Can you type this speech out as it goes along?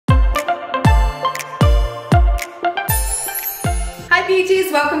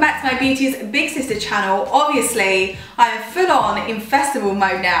beauties, welcome back to my Beauty's Big Sister channel. Obviously, I am full on in festival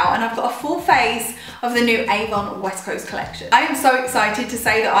mode now and I've got a full face of the new Avon West Coast collection. I am so excited to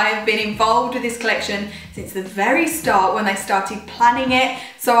say that I have been involved with this collection since the very start when they started planning it.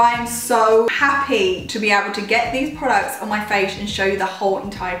 So I am so happy to be able to get these products on my face and show you the whole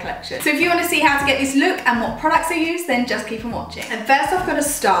entire collection. So if you want to see how to get this look and what products I use, then just keep on watching. And first I've got to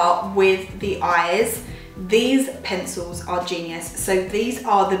start with the eyes. These pencils are genius. So these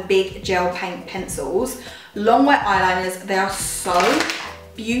are the big gel paint pencils. Long wet eyeliners, they are so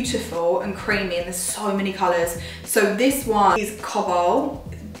beautiful and creamy and there's so many colors. So this one is cobalt,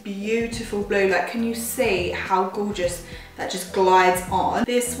 beautiful blue. Like, can you see how gorgeous that just glides on?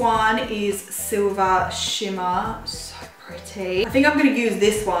 This one is silver shimmer, so pretty. I think I'm going to use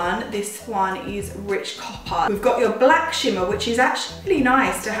this one. This one is rich copper. We've got your black shimmer, which is actually really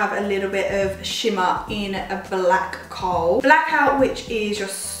nice to have a little bit of shimmer in a black coal. Blackout, which is your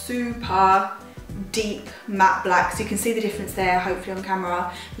super deep matte black, so you can see the difference there hopefully on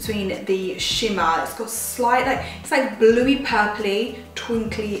camera between the shimmer. It's got slight, like, it's like bluey purpley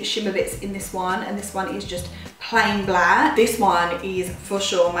twinkly shimmer bits in this one, and this one is just plain black. This one is for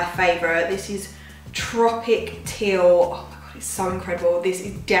sure my favorite. This is Tropic Teal. Oh my god, it's so incredible. This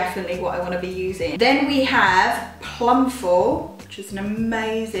is definitely what I want to be using. Then we have Plumful, which is an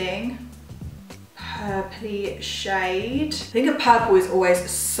amazing purpley shade. I think a purple is always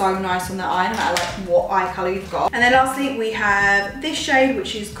so nice on the eye, no matter like what eye colour you've got. And then lastly we have this shade,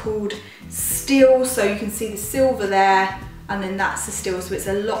 which is called Steel. So you can see the silver there, and then that's the Steel, so it's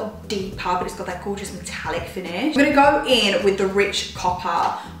a lot deeper, but it's got that gorgeous metallic finish. I'm gonna go in with the rich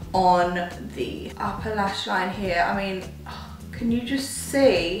copper on the upper lash line here. I mean, can you just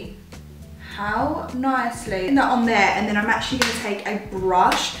see how nicely that on there? And then I'm actually gonna take a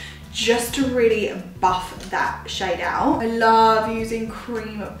brush just to really buff that shade out. I love using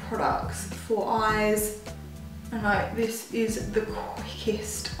cream products for eyes, and like, this is the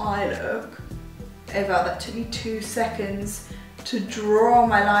quickest eye look ever. That took me 2 seconds to draw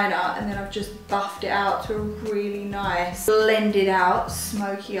my liner, and then I've just buffed it out to a really nice blended out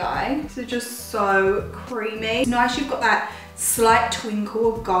smoky eye. So just so creamy. It's nice you've got that slight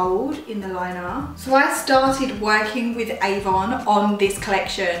twinkle of gold in the liner. So I started working with Avon on this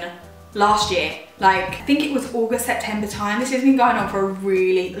collection last year. Like, I think it was August, September time. This has been going on for a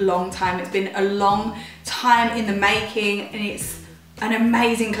really long time. It's been a long time in the making and it's an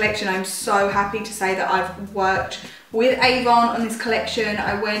amazing collection. I'm so happy to say that I've worked with Avon on this collection.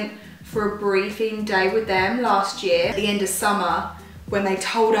 I went for a briefing day with them last year at the end of summer when they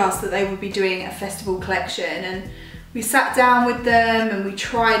told us that they would be doing a festival collection, and we sat down with them and we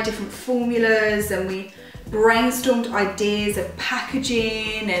tried different formulas and we brainstormed ideas of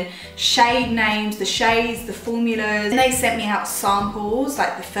packaging and shade names, the shades, the formulas, and they sent me out samples,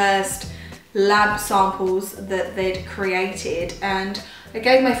 like the first lab samples that they'd created, and I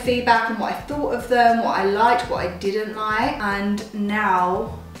gave my feedback on what I thought of them, what I liked, what I didn't like, and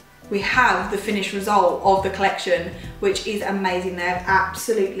now we have the finished result of the collection, which is amazing. They've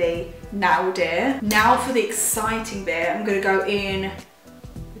absolutely nailed it. Now for the exciting bit, I'm gonna go in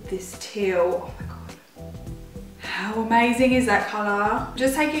with this teal. Oh my god, how amazing is that colour?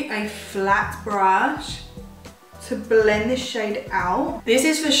 Just taking a flat brush to blend this shade out. This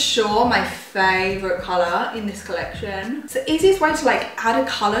is for sure my favourite colour in this collection. It's the easiest way to like add a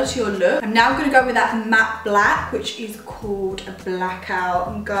colour to your look. I'm now going to go with that matte black, which is called a Blackout,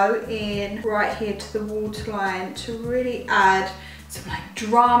 and go in right here to the waterline to really add some like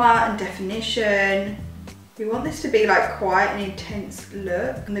drama and definition. We want this to be like quite an intense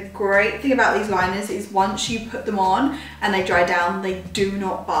look, and the great thing about these liners is once you put them on and they dry down, they do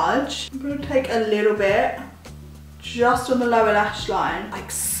not budge. I'm going to take a little bit just on the lower lash line,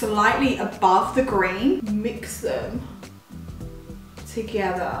 like slightly above the green, mix them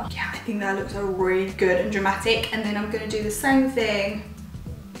together. Yeah, I think that looks really good and dramatic. And then I'm going to do the same thing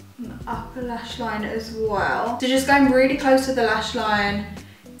on the upper lash line as well. So just going really close to the lash line,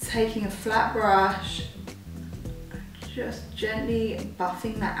 taking a flat brush, just gently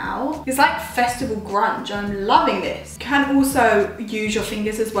buffing that out. It's like festival grunge. I'm loving this. You can also use your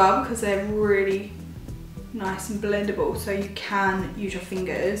fingers as well because they're really nice and blendable, so you can use your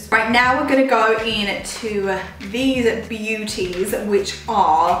fingers. Right, now we're going to go into these beauties, which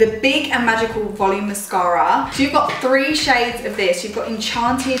are the Big and Magical Volume Mascara. So you've got 3 shades of this. You've got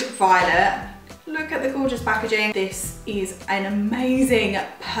Enchanted Violet. Look at the gorgeous packaging. This is an amazing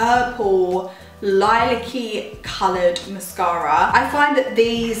purple lilac-y coloured mascara. I find that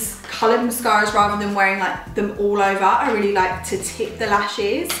these coloured mascaras, rather than wearing like them all over, I really like to tip the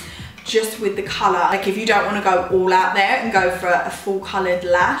lashes just with the colour. Like if you don't want to go all out there and go for a full coloured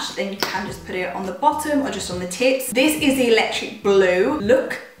lash, then you can just put it on the bottom or just on the tips. This is the electric blue.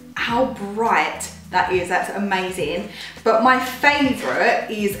 Look how bright that is, that's amazing. But my favourite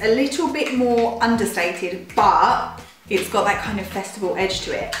is a little bit more understated, but it's got that kind of festival edge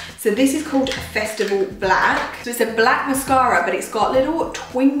to it. So this is called Festival Black. So it's a black mascara, but it's got little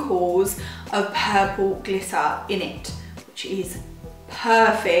twinkles of purple glitter in it, which is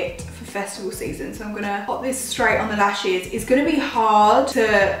perfect for festival season. So I'm gonna pop this straight on the lashes. It's gonna be hard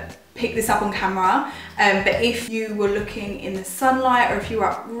to pick this up on camera, but if you were looking in the sunlight or if you were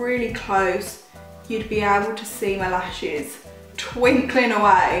up really close, you'd be able to see my lashes twinkling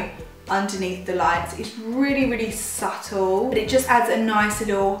away underneath the lights. It's really, really subtle, but it just adds a nice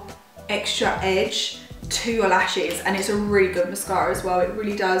little extra edge to your lashes, and it's a really good mascara as well. It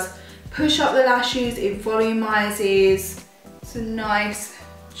really does push up the lashes, it volumizes. It's a nice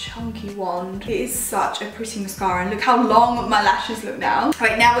chunky wand. It is such a pretty mascara, and look how long my lashes look now.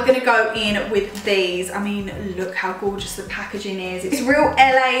 Right, now we're gonna go in with these. I mean, look how gorgeous the packaging is. It's real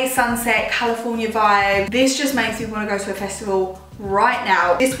LA sunset, California vibe. This just makes me want to go to a festival right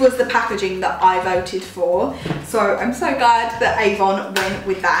now. This was the packaging that I voted for, so I'm so glad that Avon went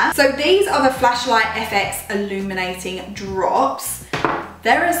with that. So these are the Flashlight FX Illuminating Drops.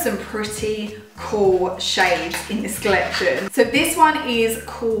 There are some pretty cool shades in this collection. So this one is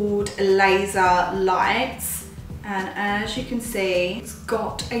called Laser Lights, and as you can see, it's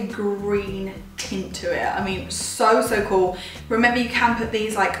got a green tint to it. I mean, so cool. Remember, you can put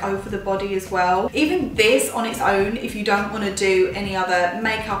these like over the body as well. Even this on its own, if you don't want to do any other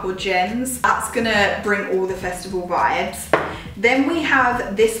makeup or gems, that's gonna bring all the festival vibes. Then we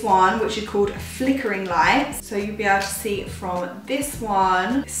have this one, which is called Flickering Lights. So you'll be able to see from this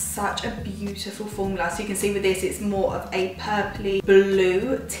one. It's such a beautiful formula. So you can see with this, it's more of a purpley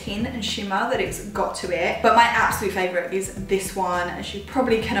blue tint and shimmer that it's got to it. But my absolute favorite is this one, as you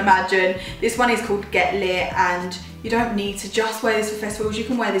probably can imagine. This one is called Get Lit, and you don't need to just wear this for festivals. You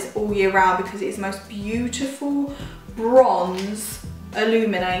can wear this all year round because it is the most beautiful bronze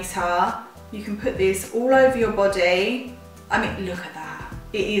illuminator. You can put this all over your body. I mean, look at that.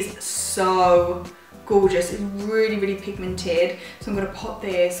 It is so gorgeous. It's really, really pigmented. So I'm gonna pop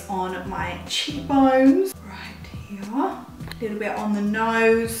this on my cheekbones, right here. A little bit on the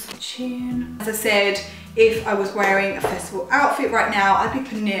nose, chin. As I said, if I was wearing a festival outfit right now, I'd be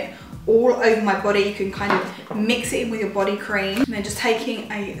putting it all over my body. You can kind of mix it in with your body cream. And then just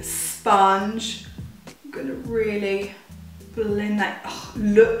taking a sponge, I'm gonna really blend that. Oh,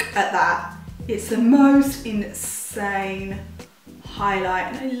 look at that. It's the most insane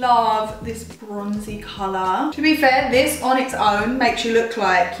highlight, and I love this bronzy colour. To be fair, this on its own makes you look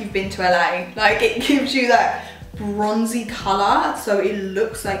like you've been to LA. Like, it gives you that bronzy colour, so it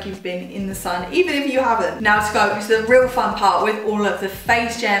looks like you've been in the sun, even if you haven't. Now to go to the real fun part with all of the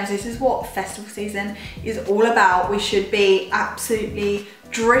face gems. This is what festival season is all about. We should be absolutely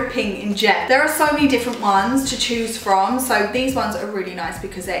dripping in gem. There are so many different ones to choose from, so these ones are really nice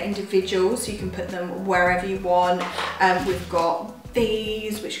because they're individual, so you can put them wherever you want. We've got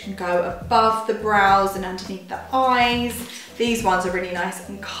these which can go above the brows and underneath the eyes. These ones are really nice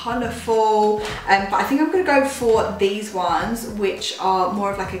and colourful, but I think I'm going to go for these ones, which are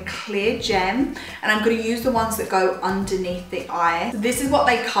more of like a clear gem, and I'm going to use the ones that go underneath the eye. So this is what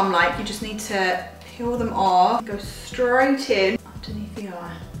they come like. You just need to peel them off, go straight in underneath the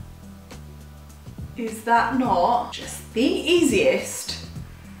eye. Is that not just the easiest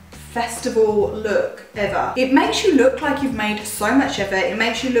festival look ever? It makes you look like you've made so much of it. It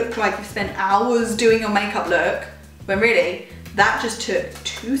makes you look like you've spent hours doing your makeup look, when really that just took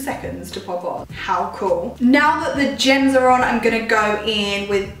 2 seconds to pop on. How cool. Now that the gems are on, I'm gonna go in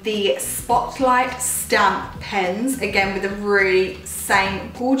with the Spotlight Stamp pens, again with the really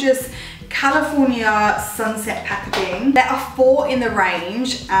same gorgeous California sunset packaging. There are 4 in the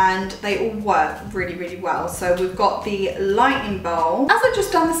range and they all work really, really well. So we've got the lightning bolt. As I've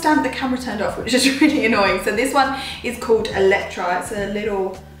just done the stamp, the camera turned off, which is really annoying. So this one is called Electra. It's a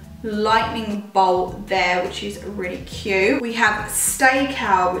little lightning bolt there, which is really cute. We have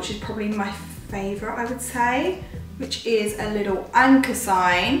Stakeout, which is probably my favorite, I would say, which is a little anchor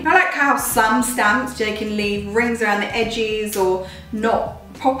sign. I like how some stamps, they can leave rings around the edges or not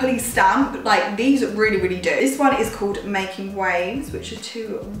properly stamped, like these really, really do. This one is called Making Waves, which are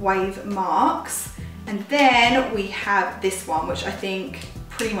 2 wave marks. And then we have this one, which I think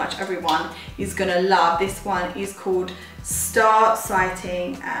pretty much everyone is gonna love. This one is called Star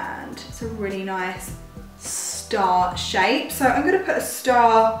Sighting, and it's a really nice star shape. So I'm gonna put a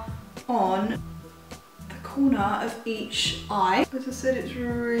star on the corner of each eye. As I said, it's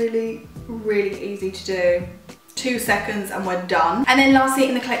really, really easy to do. 2 seconds and we're done. And then lastly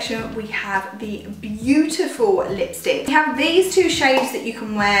in the collection, we have the beautiful lipstick. We have these 2 shades that you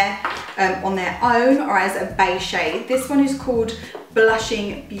can wear on their own or as a base shade. This one is called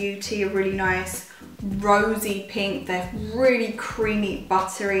Blushing Beauty, a really nice rosy pink. They're really creamy,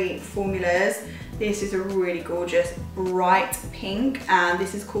 buttery formulas. This is a really gorgeous bright pink, and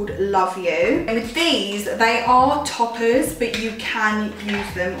this is called Love You. And with these, they are toppers, but you can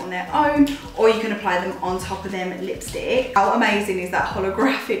use them on their own, or you can apply them on top of them lipstick. How amazing is that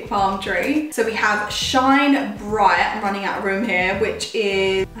holographic palm tree? So we have Shine Bright, I'm running out of room here, which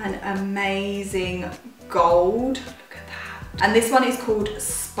is an amazing gold. Look at that. And this one is called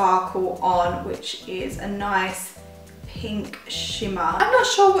Sparkle On, which is a nice pink shimmer. I'm not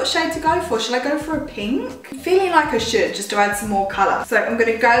sure what shade to go for. Should I go for a pink? I'm feeling like I should, just to add some more colour. So I'm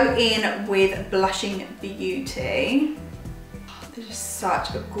going to go in with Blushing Beauty. Oh, they're just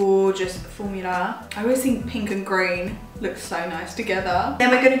such a gorgeous formula. I always think pink and green look so nice together. Then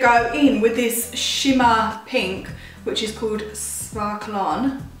we're going to go in with this shimmer pink, which is called Sparkle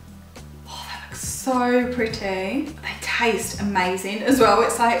On. So pretty. They taste amazing as well.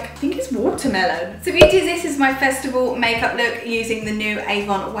 It's like, I think it's watermelon. So beauties, this is my festival makeup look using the new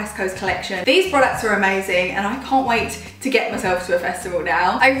Avon West Coast collection. These products are amazing and I can't wait to get myself to a festival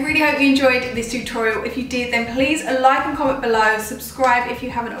now. I really hope you enjoyed this tutorial. If you did, then please like and comment below, subscribe if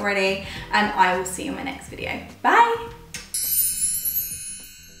you haven't already, and I will see you in my next video. Bye.